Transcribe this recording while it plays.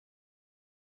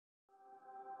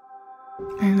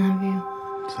I love you.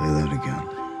 Say that again.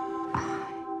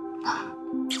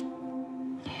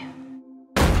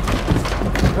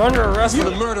 You're under arrest for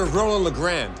the murder of Roland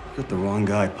Legrand. Got the wrong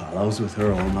guy, pal. I was with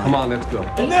her all night. Come on, let's go.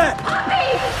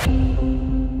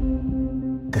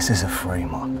 This is a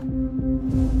frame-up.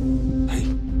 Hey,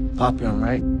 Papillon,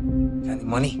 right? Got any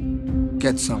money?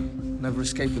 Get some. Never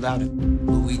escape without it.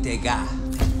 Louis Dega.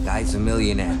 Guy's a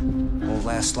millionaire. Won't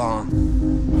last long.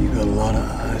 You got a lot of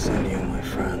eyes on you, my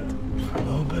friend. For a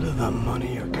little bit of that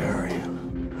money you're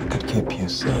carrying, I could keep you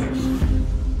safe.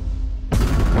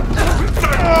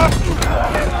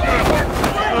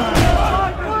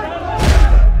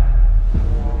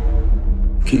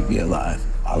 Keep me alive.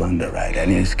 I'll underwrite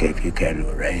any escape you care to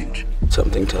arrange.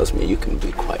 Something tells me you can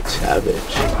be quite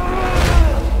savage.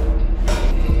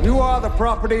 You are the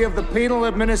property of the penal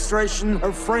administration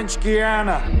of French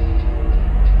Guiana.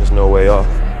 There's no way off.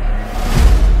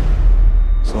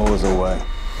 There's always a way.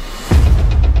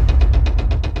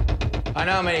 I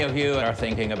know many of you are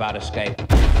thinking about escape.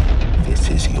 This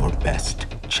is your best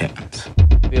chance.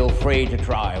 Feel free to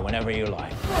try whenever you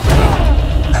like.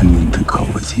 I mean to go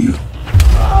with you.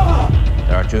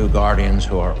 There are two guardians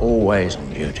who are always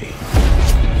on duty.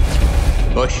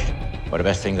 Bush, where the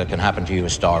best thing that can happen to you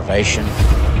is starvation.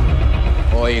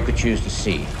 Or you could choose the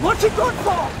sea. What's it good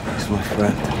for? He's my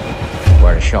friend.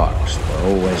 Where the sharks were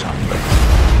always hungry.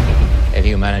 If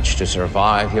you manage to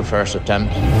survive your first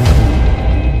attempt,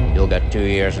 you'll get 2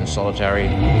 years in solitary.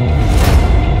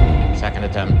 Second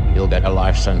attempt, you'll get a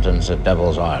life sentence at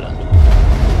Devil's Island.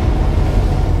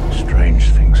 Strange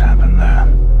things happen there.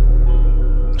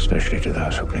 Especially to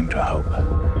those who cling to hope.